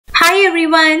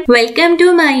everyone, welcome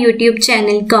to my YouTube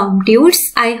channel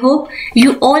COMMTUTS. I hope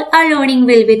you all are learning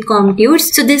well with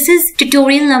COMMTUTS. So this is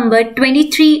tutorial number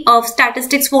 23 of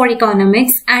Statistics for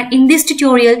Economics, and in this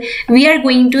tutorial we are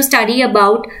going to study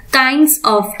about kinds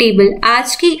of table.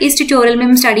 आज की इस tutorial में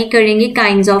हम study करेंगे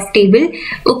kinds of table.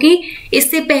 Okay,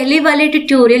 इससे पहले वाले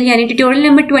tutorial यानी tutorial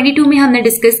number 22 में हमने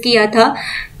discuss किया था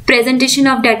presentation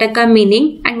of data का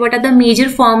meaning and what are the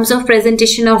major forms of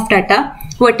presentation of data.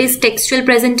 What is textual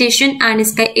presentation and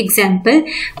इसका example.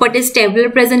 What is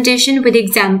tabular presentation with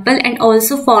example and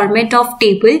also format of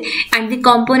table and the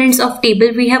components of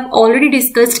table we have already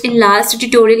discussed in last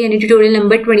tutorial यानी tutorial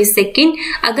number 22.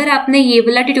 अगर आपने ये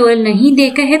वाला tutorial नहीं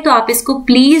देखा है तो आप इसको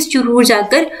प्लीज जरूर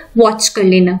जाकर watch कर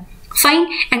लेना. Fine.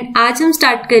 And आज हम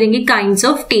start करेंगे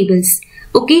kinds of tables.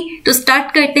 ओके तो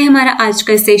स्टार्ट करते हैं हमारा आज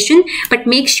का सेशन. बट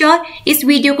मेक श्योर इस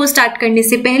वीडियो को स्टार्ट करने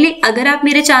से पहले अगर आप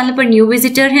मेरे चैनल पर न्यू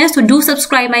विजिटर हैं so do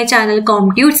subscribe my channel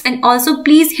COMMTUTS and also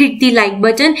please hit the like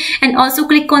button and also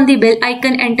click on the bell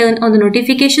icon and turn on the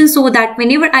notification so that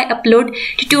whenever I upload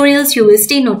tutorials you will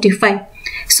stay notified.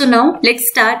 So now let's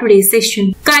start today's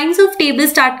session. Kinds of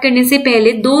tables start करने से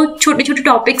पहले दो छोटे छोटे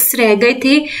topics रह गए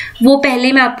थे, वो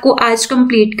पहले मैं आपको आज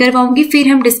कंप्लीट करवाऊंगी, फिर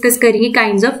हम डिस्कस करेंगे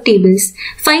kinds of tables.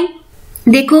 Fine.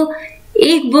 देखो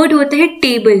एक वर्ड होता है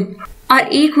टेबल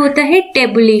और एक होता है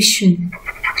टेबुलेशन.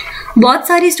 बहुत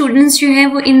सारे स्टूडेंट्स जो हैं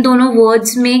वो इन दोनों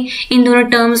वर्ड्स में, इन दोनों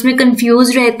टर्म्स में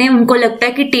कंफ्यूज रहते हैं. उनको लगता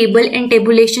है कि टेबल एंड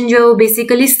टेबुलेशन जो है वो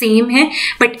बेसिकली सेम है,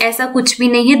 बट ऐसा कुछ भी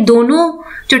नहीं है. दोनों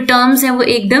जो टर्म्स हैं वो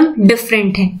एकदम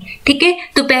डिफरेंट हैं. ठीक है,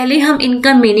 तो पहले हम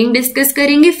इनका मीनिंग डिस्कस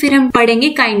करेंगे, फिर हम पढ़ेंगे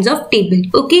काइंड्स ऑफ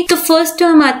टेबल. ओके, तो फर्स्ट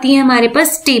टर्म आती है हमारे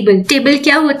पास टेबल. टेबल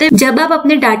क्या होता है? जब आप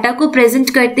अपने डाटा को प्रेजेंट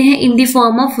करते हैं in the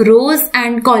form of rose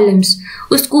and columns,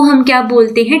 उसको हम क्या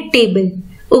बोलते हैं? टेबल.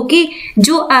 ओके,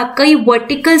 जो आपका ये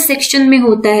वर्टिकल सेक्शन में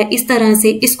होता है इस तरह से,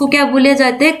 इसको क्या बोला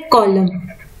जाता है? कॉलम.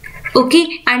 ओके,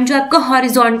 एंड जो आपका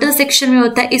हॉरिजॉन्टल सेक्शन में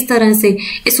होता है इस तरह से,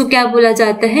 इसको क्या बोला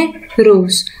जाता है?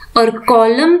 रोज. और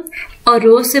कॉलम और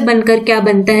रोज से बनकर क्या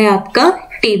बनता है आपका?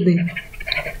 टेबल.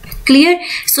 क्लियर?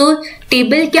 सो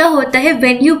टेबल क्या होता है?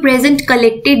 When you present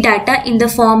collected data in the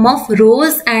form of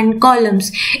rose and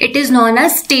columns it is known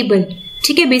as table.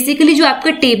 ठीक है, बेसिकली जो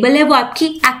आपका टेबल है वो आपकी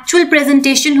एक्चुअल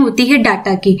प्रेजेंटेशन होती है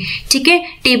डाटा की. ठीक है,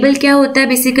 टेबल क्या होता है?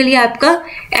 बेसिकली आपका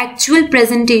एक्चुअल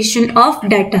प्रेजेंटेशन ऑफ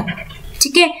डाटा.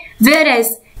 ठीक है, वेयर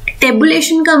एज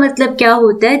टेबुलेशन का मतलब क्या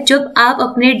होता है? जब आप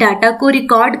अपने डाटा को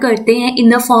रिकॉर्ड करते हैं in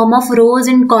the form of rose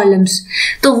and columns,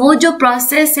 तो वो जो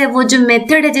प्रोसेस है, वो जो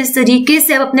मेथड है, जिस तरीके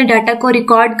से आप अपने डाटा को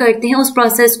रिकॉर्ड करते हैं, उस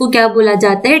प्रोसेस को क्या बोला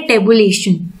जाता है?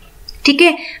 टेबुलेशन. ठीक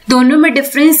है, दोनों में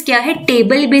डिफरेंस क्या है?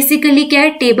 टेबल बेसिकली क्या है?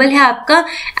 टेबल है आपका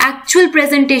actual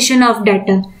presentation of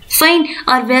data. Fine.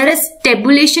 और वेयर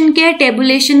टेबुलेशन क्या है?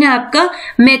 टेबुलेशन है आपका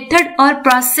मेथड और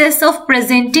process of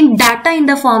presenting data in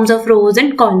the forms of rose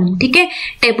and column. ठीक है,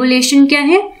 टेबुलेशन क्या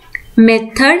है?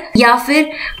 मेथड या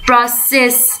फिर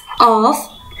process of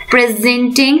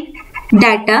presenting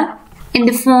data in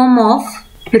the form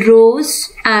of rose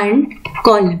and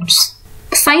columns.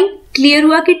 Fine. Clear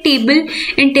हुआ कि टेबल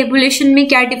एंड टेबुलेशन में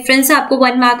क्या डिफरेंस है? आपको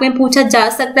 1 मार्क में पूछा जा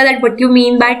सकता है that what you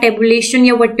mean by tabulation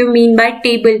या what you mean by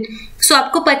table. सो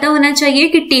आपको पता होना चाहिए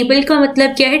कि टेबल का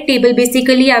मतलब क्या है. टेबल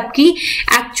बेसिकली आपकी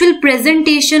एक्चुअल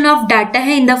प्रेजेंटेशन ऑफ डाटा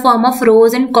है in the form of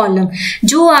rose and column.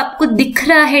 जो आपको दिख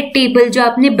रहा है टेबल, जो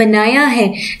आपने बनाया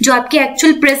है, जो आपकी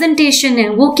एक्चुअल प्रेजेंटेशन है,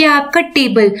 वो क्या आपका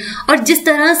टेबल. और जिस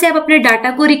तरह से आप अपने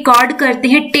डाटा को रिकॉर्ड करते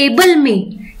हैं टेबल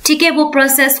में, ठीक है, वो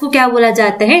प्रोसेस को क्या बोला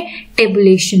जाता है?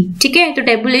 टेबुलेशन. ठीक है, तो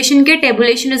टेबुलेशन क्या?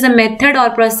 टेबुलेशन इज अ मेथड और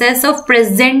process of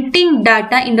presenting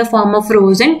data in the form of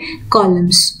rose and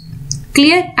columns.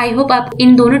 Clear? I hope आप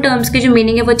इन दोनों टर्म्स के जो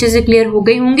मीनिंग है वो अच्छे से क्लियर हो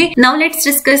गए होंगे. Now let's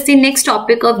discuss the next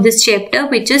topic of this chapter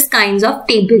which is kinds of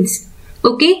tables.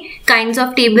 Okay, kinds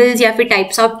of tables या फिर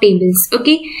types of tables.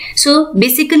 Okay, so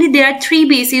basically there are 3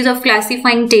 basis of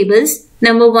classifying tables.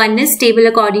 Number 1 is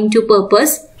table according to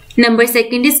purpose. Number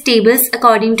 2 is tables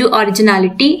according to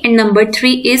originality and number 3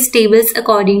 is tables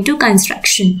according to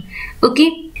construction. Okay,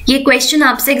 ये question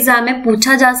आपसे exam में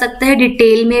पूछा जा सकता है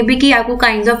detail में भी कि आपको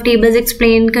काइंड्स ऑफ टेबल्स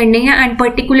एक्सप्लेन करने हैं, एंड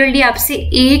पर्टिकुलरली आपसे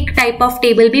एक टाइप ऑफ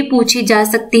टेबल भी पूछी जा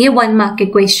सकती है 1 मार्क के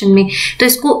क्वेश्चन में. तो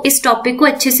इसको, इस टॉपिक को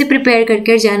अच्छे से प्रिपेयर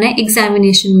करके जाना है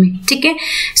एग्जामिनेशन में. ठीक है,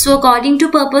 सो अकॉर्डिंग टू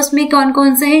पर्पस में कौन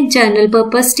कौन सा है? General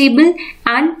purpose table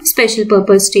and special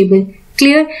purpose table.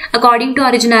 Clear? According to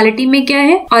originality में क्या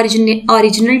है?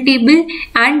 Original table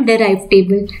and derive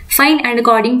table. Fine. And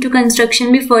according to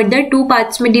construction भी फर्दर 2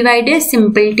 पार्ट्स में डिवाइड है,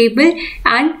 simple table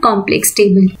and complex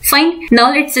table. Fine.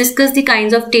 Now let's discuss the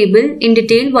kinds of table in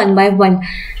detail 1 by 1.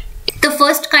 तो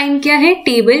first kind क्या है?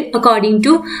 Table according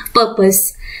to purpose.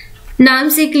 नाम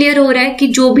से clear हो रहा है कि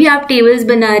जो भी आप टेबल्स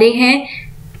बना रहे हैं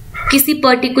किसी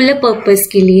पर्टिकुलर पर्पस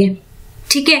के लिए।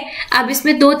 ठीक है, अब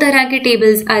इसमें दो तरह के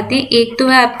टेबल्स आते हैं, एक तो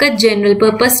है आपका general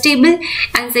purpose table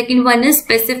and second one is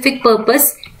specific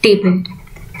purpose table.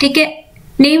 ठीक है,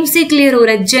 नेम से क्लियर हो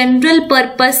रहा है जनरल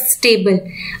पर्पस टेबल,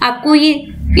 आपको ये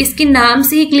इसके नाम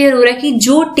से ही क्लियर हो रहा है कि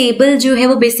जो टेबल जो है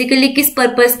वो बेसिकली किस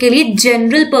पर्पस के लिए,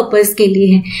 जनरल पर्पस के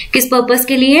लिए है। किस पर्पस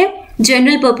के लिए है?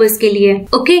 जनरल पर्पस के लिए।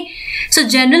 Okay, so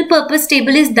general purpose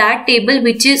table is that table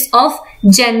which is of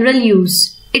general use.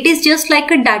 It is just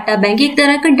like a data bank, एक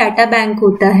तरह का डाटा बैंक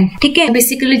होता है। ठीक है,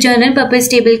 बेसिकली जनरल पर्पस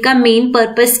टेबल का मेन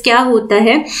पर्पस क्या होता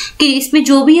है कि इसमें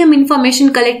जो भी हम इंफॉर्मेशन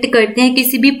कलेक्ट करते हैं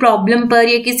किसी भी प्रॉब्लम पर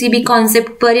या किसी भी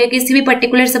कॉन्सेप्ट पर या किसी भी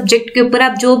पर्टिकुलर सब्जेक्ट के ऊपर,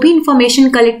 आप जो भी इंफॉर्मेशन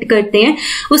कलेक्ट करते हैं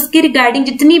उसके रिगार्डिंग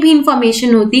जितनी भी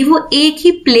इंफॉर्मेशन होती है वो एक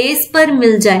ही प्लेस पर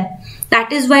मिल जाए।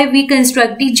 That is why we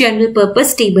construct the general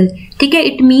purpose table. ठीक है,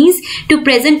 it means to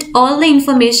present all the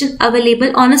information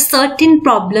available on a certain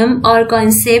problem or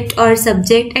concept or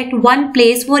subject at one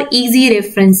place for easy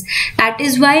reference. That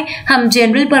is why हम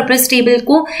general purpose table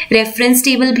को reference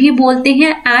table भी बोलते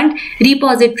हैं and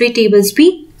repository tables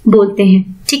भी बोलते हैं।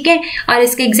 ठीक है, और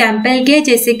इसके एग्जाम्पल क्या है,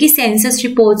 जैसे कि census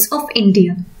reports of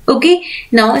India. Okay,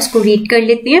 now इसको रीड कर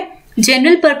लेते हैं।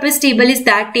 General purpose table is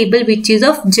that table which is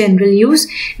of general use.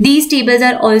 These tables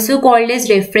are also called as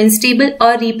reference table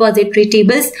or repository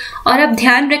tables. और अब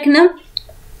ध्यान रखना,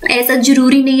 ऐसा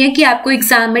जरूरी नहीं है कि आपको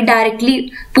एग्जाम में डायरेक्टली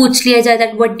पूछ लिया जाए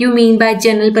that what do mean by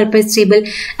general purpose table.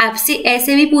 आपसे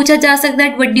ऐसे भी पूछा जा सकता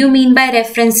है what do mean by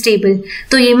reference table.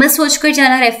 तो ये मत सोचकर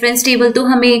जाना रेफरेंस टेबल तो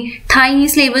हमें था ही नहीं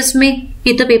सिलेबस में,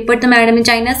 ये तो पेपर तो मैडम ने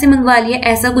चाइना से मंगवा लिया,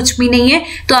 ऐसा कुछ भी नहीं है।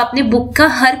 तो आपने बुक का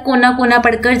हर कोना कोना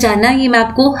पढ़कर जाना, ये मैं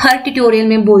आपको हर ट्यूटोरियल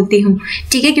में बोलती हूँ।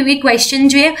 ठीक है, क्योंकि क्वेश्चन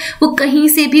जो है वो कहीं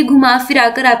से भी घुमा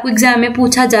फिराकर आपको एग्जाम में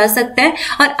पूछा जा सकता है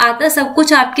और आता सब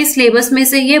कुछ आपके सिलेबस में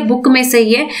से ही है, बुक में से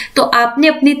ही है। तो आपने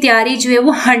अपनी तैयारी जो है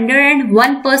वो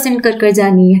 101% कर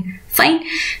जानी है। Fine,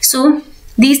 so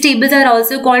these tables are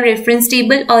also called reference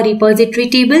table or repository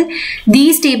table.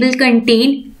 These tables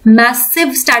contain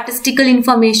massive statistical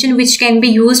information which can be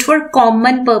used for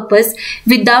common purpose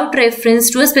without reference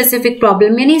to a specific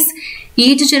problem. यानी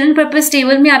ये जो general purpose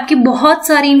table में आपकी बहुत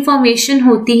सारी information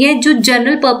होती है जो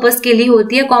जनरल पर्पस के लिए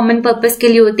होती है, कॉमन पर्पस के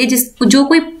लिए होती है, जो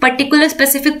कोई पर्टिकुलर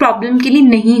स्पेसिफिक प्रॉब्लम के लिए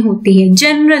नहीं होती है,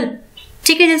 जनरल।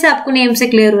 ठीक है, जैसे आपको नेम से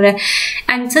क्लियर हो रहा है।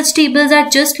 And such tables are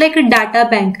just like a data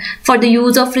bank for the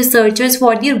use of researchers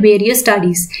for their various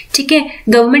studies. ठीक है,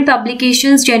 government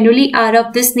publications generally are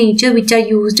of this nature which are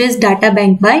used as data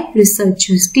bank by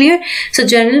researchers. Clear, so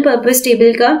general purpose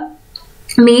table का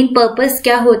main purpose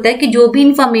क्या होता है कि जो भी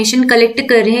information collect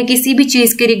कर रहे हैं किसी भी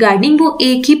चीज के रिगार्डिंग वो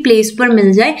एक ही प्लेस पर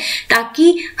मिल जाए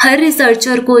ताकि हर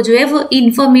रिसर्चर को जो है वो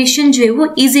इंफॉर्मेशन जो है वो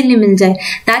इजीली मिल जाए।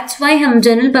 दैट्स व्हाई हम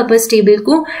जनरल पर्पस टेबल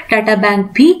को डाटा बैंक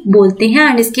भी बोलते हैं।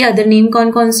 एंड इसके अदर नेम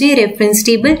कौन कौन से, रेफरेंस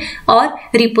टेबल और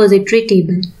repository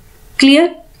table.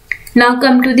 Clear, now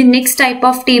come to the next type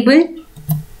of table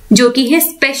जो कि है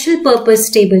स्पेशल पर्पस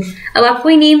टेबल। अब आपको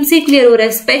नेम से क्लियर हो रहा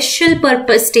है, स्पेशल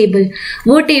पर्पस टेबल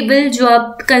वो टेबल जो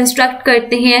आप कंस्ट्रक्ट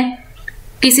करते हैं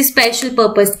किसी स्पेशल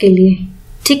पर्पस के लिए।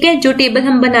 ठीक है, जो टेबल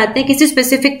हम बनाते हैं किसी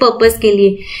स्पेसिफिक पर्पस के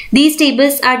लिए। These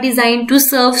tables are design to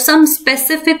serve some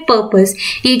specific purpose.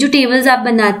 ये जो टेबल्स आप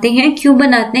बनाते हैं क्यों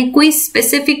बनाते हैं, कोई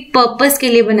स्पेसिफिक पर्पस के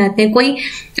लिए बनाते हैं, कोई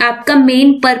आपका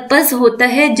मेन पर्पस होता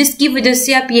है जिसकी वजह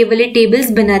से आप ये वाले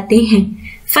टेबल्स बनाते हैं।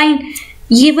 फाइन,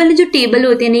 ये वाले जो टेबल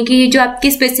होते हैं कि ये जो आपके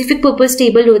स्पेसिफिक पर्पस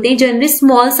टेबल होते हैं जनरली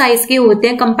स्मॉल साइज के होते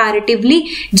हैं comparatively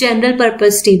general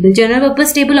purpose table. General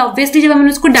purpose table obviously जब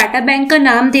हमने उसको डाटा बैंक का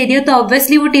नाम दे दिया तो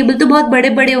ऑब्वियसली वो टेबल तो बहुत बड़े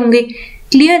बड़े होंगे।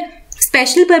 क्लियर,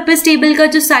 स्पेशल पर्पस टेबल का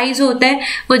जो साइज होता है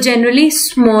वो जनरली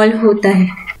स्मॉल होता है।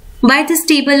 Why this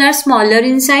table are smaller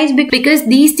in size? Because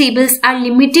these tables are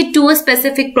limited to a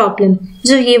specific problem.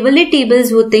 जो ये वाले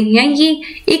टेबल्स होते हैं ये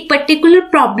एक पर्टिकुलर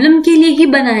प्रॉब्लम के लिए ही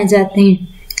बनाए जाते हैं।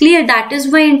 Clear, that is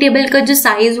why in table का जो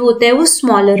साइज होता है वो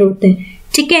स्मॉलर होता है।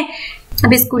 ठीक है,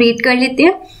 अब इसको रीड कर लेते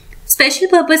हैं। Special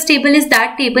purpose table is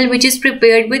that table which is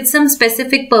prepared with some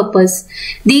specific purpose.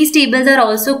 These tables are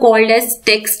also called as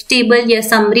text table या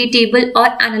summary table or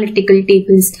analytical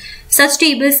tables. Such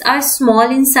tables are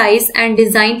small in size and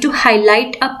designed to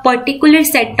highlight a particular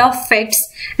set of facts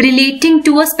relating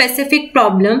to a specific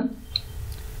problem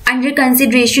under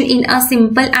consideration in a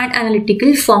simple and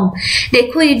analytical form.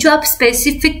 देखो ये जो आप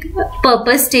specific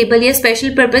purpose table या special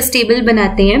purpose table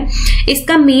बनाते हैं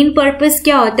इसका main purpose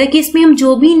क्या होता है कि इसमें हम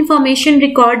जो भी इंफॉर्मेशन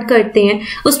रिकॉर्ड करते हैं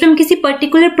उसमें हम किसी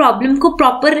पर्टिकुलर प्रॉब्लम को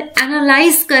प्रॉपर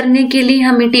एनालाइज करने के लिए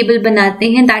हम ये टेबल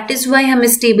बनाते हैं। दैट इज वाई हम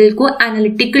इस टेबल को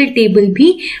एनालिटिकल टेबल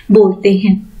भी बोलते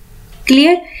हैं।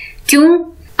 क्लियर, क्यों?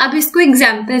 अब इसको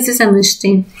एग्जाम्पल से समझते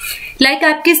हैं। लाइक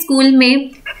आपके स्कूल में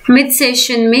मिड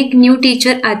सेशन में एक न्यू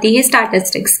टीचर आती है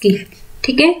स्टैटिस्टिक्स की।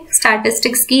 ठीक है।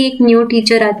 स्टैटिस्टिक्स की एक न्यू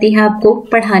टीचर आती है आपको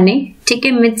पढ़ाने, ठीक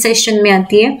है, मिड सेशन में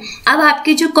आती है। अब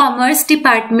आपकी जो कॉमर्स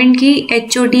डिपार्टमेंट की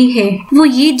एचओडी है वो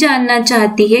ये जानना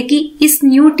चाहती है कि इस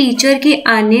न्यू टीचर के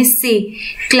आने से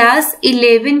क्लास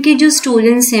 11 के जो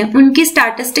स्टूडेंट्स हैं उनके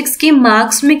स्टैटिस्टिक्स के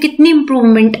मार्क्स में कितनी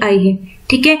इम्प्रूवमेंट आई है,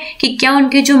 ठीक है, कि क्या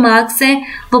उनके जो मार्क्स हैं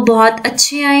वो बहुत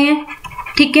अच्छे आए हैं,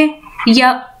 ठीक है,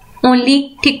 या ओनली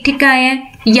ठीक ठीक आए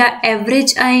हैं, या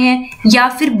एवरेज आए हैं, या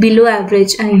फिर बिलो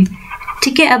एवरेज आए हैं,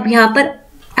 ठीक है। अब यहाँ पर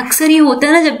अक्सर ये होता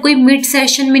है ना, जब कोई मिड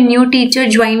सेशन में न्यू टीचर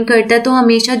ज्वाइन करता है तो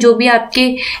हमेशा जो भी आपके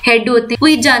हेड होते हैं वो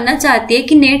ये जानना चाहती है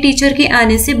कि नए टीचर के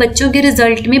आने से बच्चों के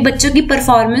रिजल्ट में, बच्चों की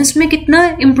परफॉर्मेंस में कितना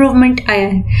इम्प्रूवमेंट आया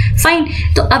है। फाइन,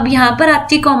 तो अब यहाँ पर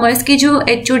आपकी कॉमर्स की जो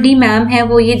एचओडी मैम है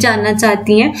वो ये जानना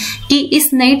चाहती हैं कि इस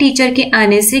नए टीचर के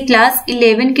आने से क्लास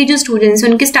 11 के जो स्टूडेंट्स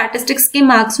हैं उनके स्टैटिस्टिक्स के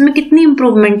मार्क्स में कितनी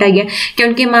इम्प्रूवमेंट आई है, क्या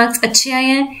उनके मार्क्स अच्छे आए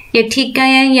हैं या ठीक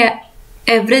आए हैं या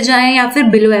एवरेज आए या फिर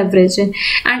बिलो एवरेज है।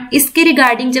 एंड इसके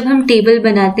रिगार्डिंग जब हम टेबल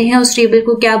बनाते हैं उस टेबल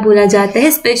को क्या बोला जाता है,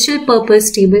 स्पेशल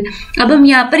पर्पस टेबल। अब हम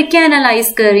यहाँ पर क्या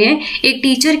एनालाइज कर रहे हैं, एक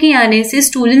टीचर के आने से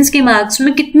स्टूडेंट्स के मार्क्स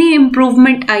में कितनी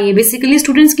इंप्रूवमेंट आई है, बेसिकली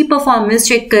स्टूडेंट्स की परफॉर्मेंस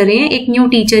चेक कर रहे हैं एक न्यू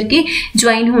टीचर के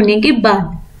ज्वाइन होने के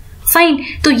बाद। फाइन,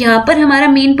 तो यहाँ पर हमारा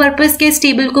मेन पर्पस क्या इस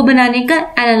टेबल को बनाने का,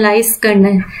 एनालाइज करना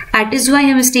है। दैट इज व्हाई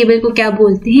हम इस टेबल को क्या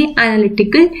बोलते हैं,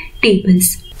 analytical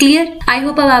tables. Clear? I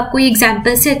hope अब आपको ये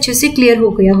एग्जाम्पल से अच्छे से क्लियर हो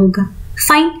गया होगा।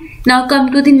 Fine, now come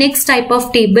to the next type of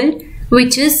table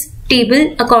which is table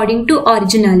according to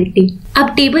originality.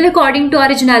 अब टेबल अकॉर्डिंग टू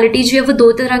ओरिजिनलिटी जो है वो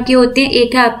दो तरह के होते हैं,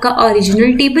 एक है आपका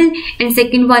original table and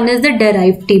second one is the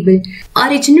derived table.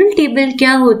 Original table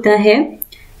क्या होता है,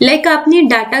 लाइक आपने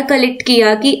डाटा कलेक्ट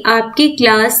किया कि आपकी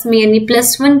क्लास में यानी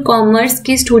 +1 कॉमर्स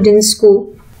के स्टूडेंट्स को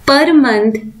पर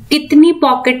मंथ कितनी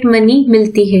पॉकेट मनी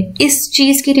मिलती है, इस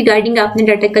चीज की रिगार्डिंग आपने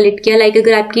डाटा कलेक्ट किया। लाइक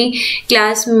अगर आपकी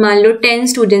क्लास में मान लो 10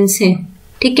 स्टूडेंट्स हैं,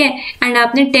 ठीक है, एंड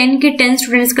आपने 10 के 10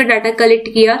 स्टूडेंट्स का डाटा कलेक्ट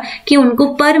किया कि उनको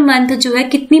पर मंथ जो है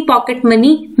कितनी पॉकेट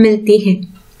मनी मिलती है,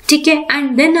 ठीक है,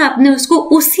 एंड देन आपने उसको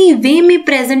उसी वे में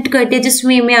प्रेजेंट कर दिया जिस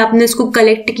वे में आपने उसको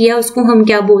कलेक्ट किया, उसको हम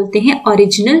क्या बोलते हैं,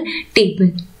 ओरिजिनल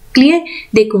टेबल। क्लियर?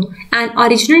 देखो, an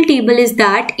original table is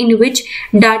that in which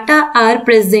data are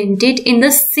presented in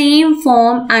the same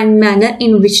form and manner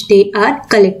in which they are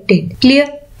collected. Clear?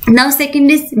 Now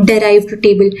second is derived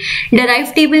table.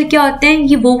 Derived table क्या होते हैं,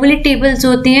 ये वो वाले tables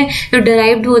होते हैं जो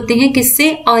derived होते हैं किससे,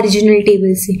 original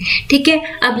table से, ठीक है।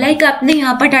 अब लाइक आपने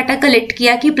यहाँ पर डाटा कलेक्ट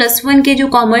किया कि +1 के जो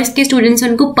कॉमर्स के स्टूडेंट्स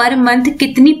उनको पर मंथ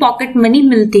कितनी पॉकेट मनी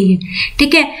मिलती है,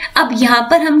 ठीक है। अब यहाँ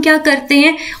पर हम क्या करते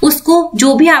हैं, उसको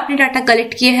जो भी आपने डाटा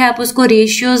कलेक्ट किया है आप उसको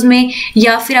रेशियोज में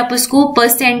या फिर आप उसको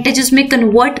परसेंटेजेस में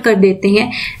कन्वर्ट कर देते हैं,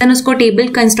 देन उसको टेबल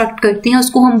कंस्ट्रक्ट करते हैं,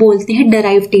 उसको हम बोलते हैं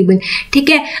डेराइव टेबल, ठीक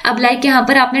है। अब लाइक यहाँ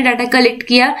पर आपने डाटा कलेक्ट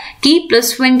किया कि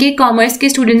 +1 के कॉमर्स के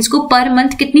स्टूडेंट्स को पर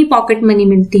मंथ कितनी पॉकेट मनी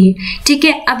मिलती है, ठीक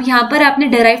है। अब यहाँ पर आपने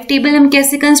डेराइव टेबल हम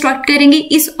कैसे कंस्ट्रक्ट करेंगे,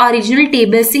 इस ओरिजिनल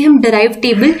टेबल से हम डेराइव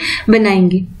टेबल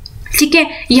बनाएंगे, ठीक है।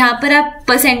 यहाँ पर आप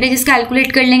परसेंटेजेस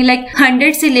कैलकुलेट कर लेंगे, लाइक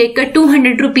 100 से लेकर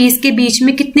 200 रुपीज के बीच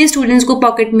में कितने स्टूडेंट्स को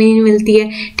पॉकेट मनी मिलती है,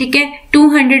 ठीक है।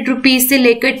 200 रुपीज से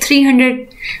लेकर 300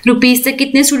 रुपीज तक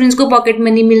कितने स्टूडेंट्स को पॉकेट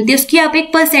मनी मिलती है, उसकी आप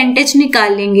एक परसेंटेज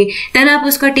निकाल लेंगे, देन आप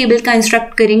उसका टेबल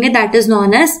कंस्ट्रक्ट करेंगे, that is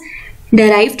known as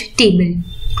derived table.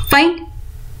 Fine,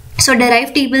 so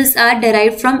derived tables are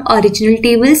derived from original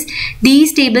tables.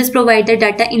 These tables provide the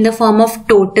data in the form of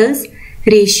totals,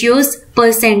 ratios,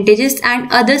 percentages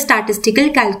and other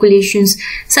statistical calculations.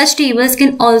 Such tables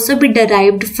can also be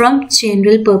derived from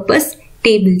general purpose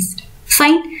tables.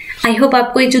 Fine. I hope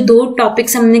आपको ये जो दो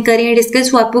topics हमने करे हैं discuss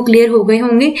वो आपको clear हो गए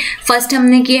होंगे। फर्स्ट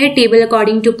हमने किया है table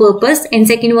according to purpose and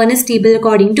second one is table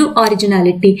according to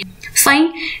originality. Fine,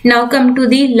 now come to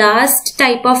the last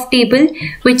type of table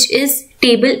which is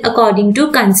table according to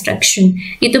construction.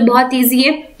 ये तो बहुत इजी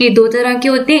है, ये दो तरह के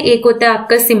होते हैं, एक होता है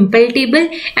आपका simple table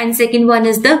and second one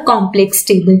is the complex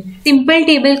table. Simple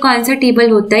table कौन सा टेबल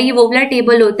होता है, ये वो वाला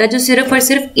टेबल होता है जो सिर्फ और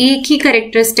सिर्फ एक ही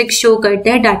कैरेक्टरिस्टिक शो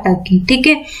करता है डाटा की, ठीक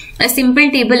है। A simple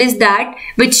table is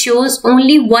that which shows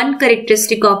only one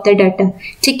characteristic of the data,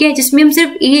 ठीक है, जिसमें हम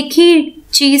सिर्फ एक ही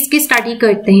चीज की स्टडी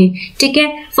करते हैं, ठीक है।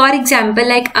 फॉर एग्जाम्पल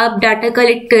लाइक आप डाटा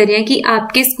कलेक्ट कर रहे हैं कि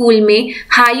आपके स्कूल में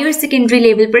हायर सेकेंडरी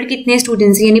लेवल पर कितने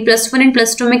स्टूडेंट्स हैं, यानी +1 एंड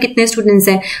 +2 में कितने स्टूडेंट्स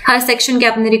हैं, हर सेक्शन के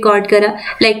आपने रिकॉर्ड करा,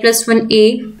 लाइक +1A,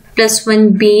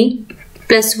 +1B,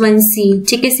 +1C,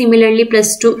 ठीक है। Similarly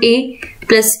 +2A,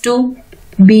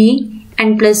 +2B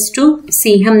and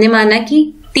 +2C हमने माना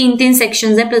कि 3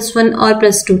 सेक्शंस हैं +1 और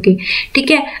 +2 के, ठीक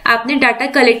है। आपने डाटा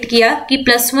कलेक्ट किया कि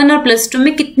 +1 और +2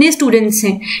 में कितने स्टूडेंट्स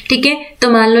हैं, ठीक है। तो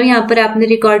मान लो यहाँ पर आपने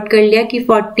रिकॉर्ड कर लिया कि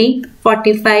 40,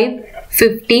 45,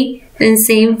 50, देन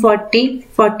सेम 40,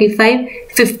 45,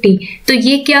 50। तो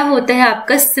ये क्या होता है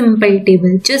आपका सिंपल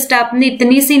टेबल। जस्ट आपने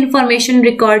इतनी सी इंफॉर्मेशन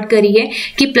रिकॉर्ड करी है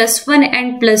कि +1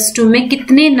 एंड +2 में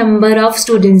कितने नंबर ऑफ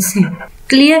स्टूडेंट्स हैं।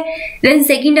 क्लियर। देन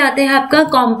सेकंड आता है आपका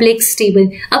कॉम्प्लेक्स टेबल।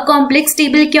 अब कॉम्प्लेक्स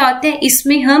टेबल क्या होता है,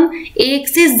 इसमें हम एक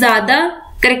से ज्यादा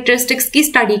कैरेक्टरिस्टिक्स की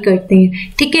स्टडी करते हैं।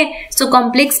 ठीक है। So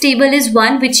complex table is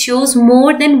one which shows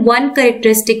more than one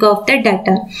characteristic of the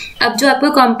data. अब जो आपका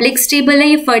कॉम्प्लेक्स टेबल है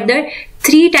ये फर्दर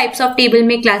 3 टाइप्स ऑफ टेबल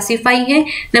में क्लासीफाई है।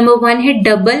 नंबर 1 है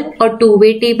डबल और 2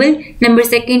 वे टेबल, नंबर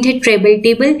 2 है treble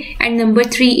table and number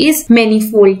 3 is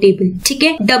manifold table. ठीक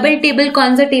है। डबल टेबल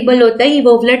कौन सा टेबल होता है, ये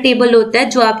वो वाला टेबल होता है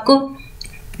जो आपको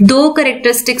 2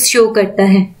 कैरेक्टरिस्टिक्स शो करता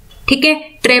है। ठीक है।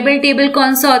 ट्रेबल टेबल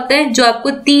कौन सा होता है, जो आपको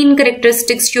 3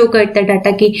 कैरेक्टरिस्टिक्स शो करता है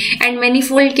डाटा की। एंड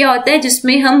मैनीफोल्ड क्या होता है,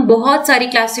 जिसमें हम बहुत सारी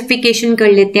क्लासिफिकेशन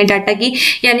कर लेते हैं डाटा की,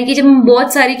 यानी कि जब हम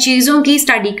बहुत सारी चीजों की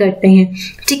स्टडी करते हैं।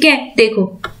 ठीक है।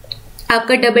 देखो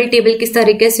आपका डबल टेबल किस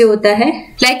तरीके से होता है।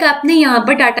 लाइक आपने यहाँ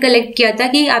पर डाटा कलेक्ट किया था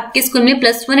कि आपके स्कूल में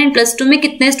 +1 एंड +2 में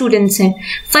कितने स्टूडेंट्स हैं।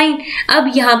 फाइन।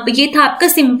 अब यहाँ पे ये था आपका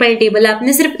सिंपल टेबल,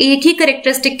 आपने सिर्फ एक ही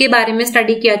कैरेक्टरिस्टिक के बारे में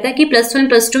स्टडी किया था कि +1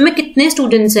 +2 में कितने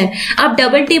स्टूडेंट्स हैं। अब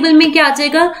डबल टेबल में क्या आ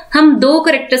जाएगा, हम 2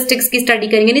 कैरेक्टरिस्टिक्स की स्टडी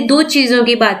करेंगे, यानी 2 चीजों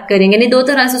की बात करेंगे, यानी 2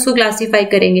 तरह से उसको क्लासीफाई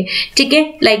करेंगे। ठीक है।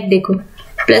 लाइक देखो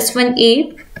 +1A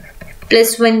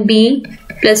 +1B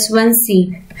 +1C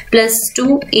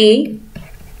 +2A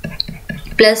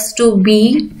 +2B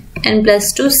and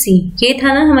 +2C, ये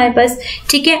था ना हमारे पास।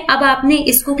 ठीक है। अब आपने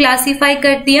इसको क्लासीफाई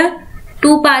कर दिया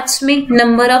 2 पार्ट्स में,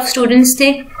 नंबर ऑफ स्टूडेंट्स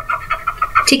थे।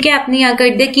 ठीक है। आपने यहाँ कर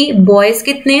दिया कि बॉयज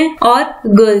कितने हैं और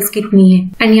गर्ल्स कितनी है,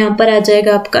 एंड यहाँ पर आ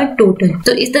जाएगा आपका टोटल।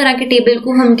 तो इस तरह के टेबल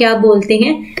को हम क्या बोलते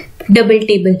हैं, डबल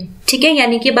टेबल। ठीक है।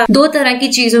 यानी कि 2 तरह की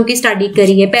चीजों की स्टडी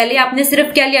करी है। पहले आपने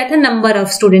सिर्फ क्या लिया था, नंबर ऑफ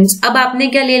स्टूडेंट्स। अब आपने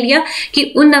क्या ले लिया कि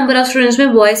उन नंबर ऑफ स्टूडेंट्स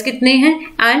में बॉयज कितने हैं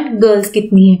एंड गर्ल्स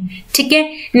कितनी है। ठीक है।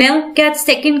 नाउ क्या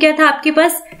सेकंड क्या था आपके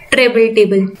पास, ट्रेबल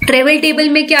टेबल। ट्रेबल टेबल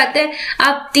में क्या आता है,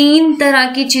 आप 3 तरह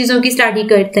की चीजों की स्टडी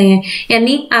करते हैं,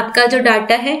 यानी आपका जो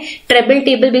डाटा है। ट्रेबल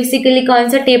टेबल बेसिकली कौन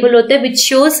सा टेबल होता है, which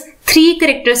shows 3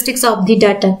 characteristics of the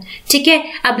data. ठीक है।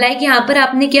 अब लाइक यहाँ पर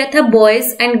आपने किया था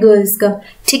बॉयज एंड गर्ल्स का।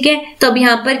 ठीक है। तो अब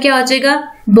यहाँ पर क्या हो जाएगा,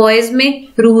 बॉयज में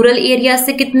रूरल एरिया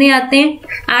से कितने आते हैं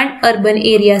एंड अर्बन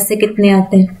एरिया से कितने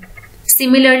आते हैं।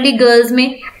 सिमिलरली गर्ल्स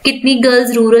में कितनी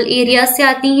गर्ल्स रूरल एरिया से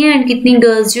आती हैं एंड कितनी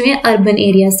गर्ल्स जो है अर्बन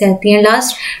एरिया से आती हैं।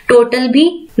 लास्ट टोटल भी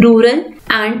रूरल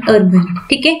एंड अर्बन।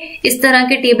 ठीक है। इस तरह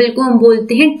के टेबल को हम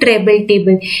बोलते हैं ट्रेबल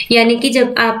टेबल, यानी कि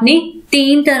जब आपने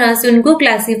 3 तरह से उनको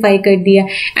क्लासीफाई कर दिया।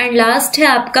 एंड लास्ट है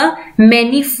आपका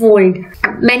मैनीफोल्ड।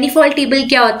 मैनीफोल्ड टेबल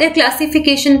क्या होता है,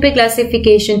 क्लासिफिकेशन पे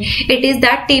classification. It is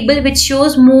that table which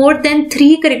shows more than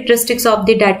 3 characteristics of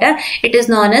the data. It is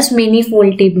known as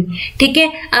manifold table. ठीक है।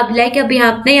 अब लाइक अब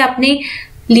यहाँ पे आपने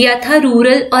लिया था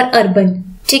रूरल और अर्बन।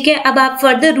 ठीक है। अब आप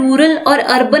फर्दर रूरल और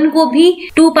अर्बन को भी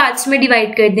 2 पार्ट्स में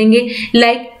डिवाइड कर देंगे।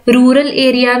 लाइक रूरल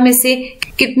एरिया में से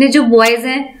कितने जो बॉयज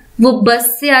हैं वो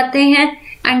बस से आते हैं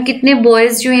एंड कितने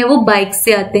बॉयज जो हैं वो बाइक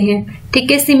से आते हैं।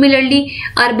 ठीक है। सिमिलरली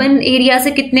अर्बन एरिया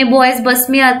से कितने बॉयज बस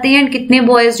में आते हैं एंड कितने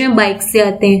बॉयज जो है बाइक से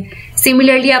आते हैं।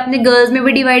 सिमिलरली आपने गर्ल्स में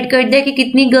भी डिवाइड कर दिया कि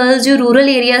कितनी गर्ल्स जो रूरल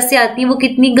एरिया से आती हैं वो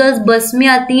कितनी गर्ल्स बस में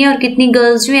आती हैं और कितनी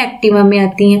गर्ल्स जो एक्टिवा में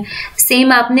आती हैं।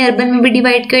 सेम आपने अर्बन में भी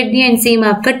डिवाइड कर दिया एंड सेम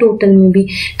आपका टोटल में भी।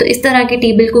 तो इस तरह के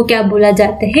टेबल को क्या बोला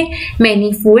जाता है,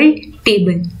 मैनीफोल्ड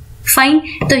टेबल। फाइन।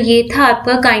 तो ये था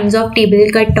आपका काइंड्स ऑफ टेबल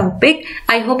का टॉपिक।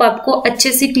 आई होप आपको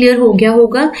अच्छे से क्लियर हो गया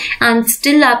होगा। एंड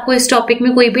स्टिल आपको इस टॉपिक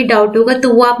में कोई भी डाउट होगा तो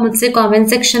वो आप मुझसे कमेंट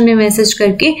सेक्शन में मैसेज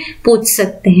करके पूछ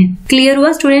सकते हैं। क्लियर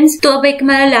हुआ स्टूडेंट्स। तो अब एक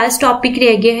हमारा लास्ट टॉपिक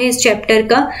रह गया है इस चैप्टर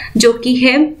का, जो कि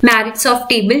है मेरिट्स ऑफ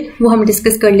टेबल। वो हम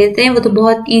डिस्कस कर लेते हैं, वो तो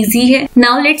बहुत ईजी है।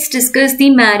 Now let's discuss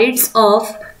the merits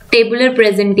of tabular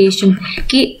presentation,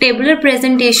 कि टेबुलर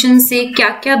प्रेजेंटेशन से क्या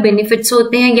क्या बेनिफिट्स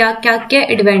होते हैं या क्या क्या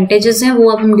एडवांटेजेस हैं, वो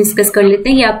अब हम डिस्कस कर लेते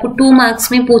हैं। ये आपको 2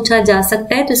 मार्क्स में पूछा जा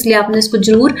सकता है, तो इसलिए आपने इसको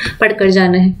जरूर पढ़कर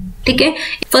जाना है। ठीक है।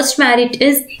 First merit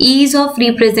is ease of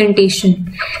representation.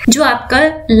 जो आपका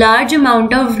लार्ज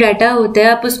अमाउंट ऑफ डाटा होता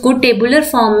है आप उसको टेबुलर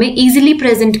फॉर्म में इजीली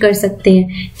प्रेजेंट कर सकते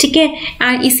हैं। ठीक है।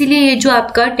 एंड इसीलिए ये जो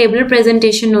आपका टेबुलर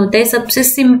प्रेजेंटेशन होता है सबसे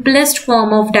simplest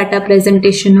form of data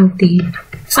presentation होती है।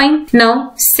 Fine. Now,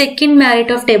 second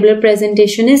merit of tabular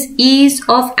presentation is ease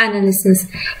of analysis.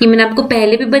 ये मैंने आपको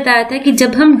पहले भी बताया था कि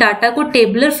जब हम डाटा को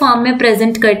टेबुलर फॉर्म में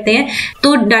प्रेजेंट करते हैं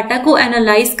तो डाटा को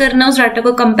एनालाइज करना, उस डाटा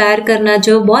को कंपेयर करना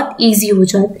जो बहुत इजी हो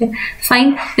जाता है।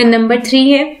 फाइन। देन नंबर 3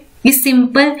 है ये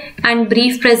simple and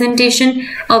brief presentation.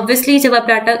 Obviously जब आप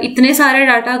डाटा इतने सारे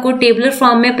डाटा को टेबुलर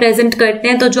फॉर्म में प्रेजेंट करते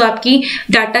हैं तो जो आपकी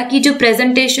डाटा की जो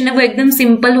प्रेजेंटेशन है वो एकदम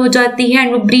सिंपल हो जाती है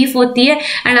एंड वो ब्रीफ होती है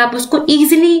एंड आप उसको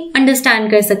इजीली अंडरस्टैंड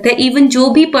कर सकते हैं। इवन जो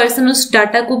भी पर्सन उस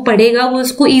डाटा को पढ़ेगा वो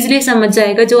उसको इजीली समझ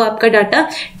जाएगा जो आपका डाटा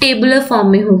टेबुलर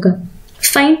फॉर्म में होगा।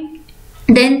 फाइन।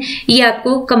 देन ये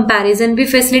आपको कंपैरिजन भी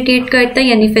फैसिलिटेट करता है,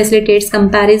 यानी फैसिलिटेट्स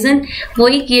कंपैरिजन।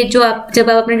 वही कि जब आप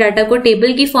अपने डाटा को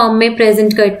टेबल की फॉर्म में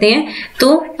प्रेजेंट करते हैं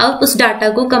तो अब उस डाटा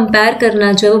को कंपेयर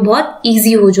करना जो है वो बहुत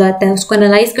ईजी हो जाता है, उसको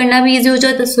एनालाइज करना भी ईजी हो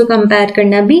जाता है, उसको कंपेयर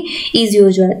करना भी ईजी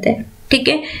हो जाता है। ठीक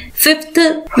है। Fifth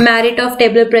merit of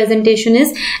tabular presentation is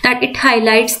that it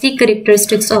highlights the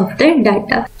characteristics of the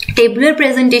data. Tabular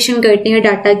presentation करते हैं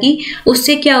डाटा की,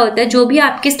 उससे क्या होता है, जो भी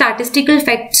आपके स्टैटिस्टिकल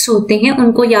फैक्ट्स होते हैं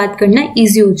उनको याद करना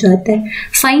इजी हो जाता है।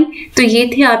 फाइन, तो ये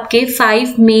थे आपके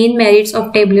 5 main merits of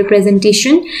tabular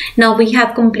presentation. Now we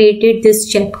have completed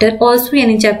this chapter also,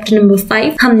 यानी चैप्टर नंबर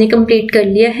 5 हमने कंप्लीट कर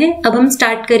लिया है। अब हम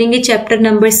स्टार्ट करेंगे चैप्टर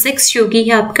नंबर 6 जो कि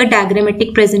है आपका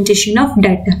diagrammatic presentation of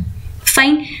data.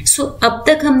 Fine, सो अब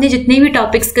तक हमने जितने भी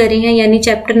टॉपिक्स करे हैं, यानी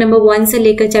चैप्टर नंबर 1 से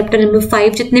लेकर चैप्टर नंबर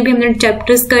 5 जितने भी हमने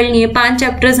चैप्टर्स कर लिए, 5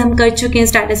 चैप्टर्स हम कर चुके हैं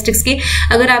स्टैटिस्टिक्स के।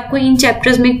 अगर आपको इन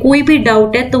चैप्टर्स में कोई भी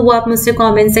डाउट है तो वो आप मुझसे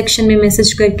कमेंट सेक्शन में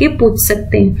मैसेज करके पूछ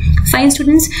सकते हैं। Fine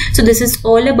students, so this is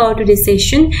all about this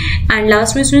session. And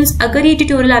last में स्टूडेंट्स, अगर ये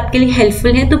ट्यूटोरियल आपके लिए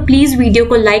हेल्पफुल है तो प्लीज वीडियो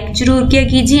को लाइक जरूर किया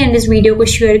कीजिए एंड इस वीडियो को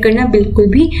शेयर करना बिल्कुल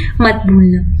भी मत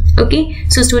भूलना। Okay,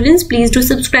 so students, please do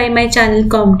subscribe my channel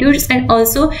COMMTUTS and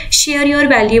also share your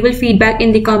valuable feedback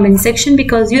in the comment section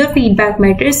because your feedback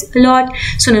matters a lot.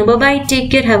 So now bye bye,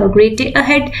 take care, have a great day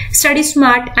ahead, study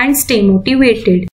smart and stay motivated.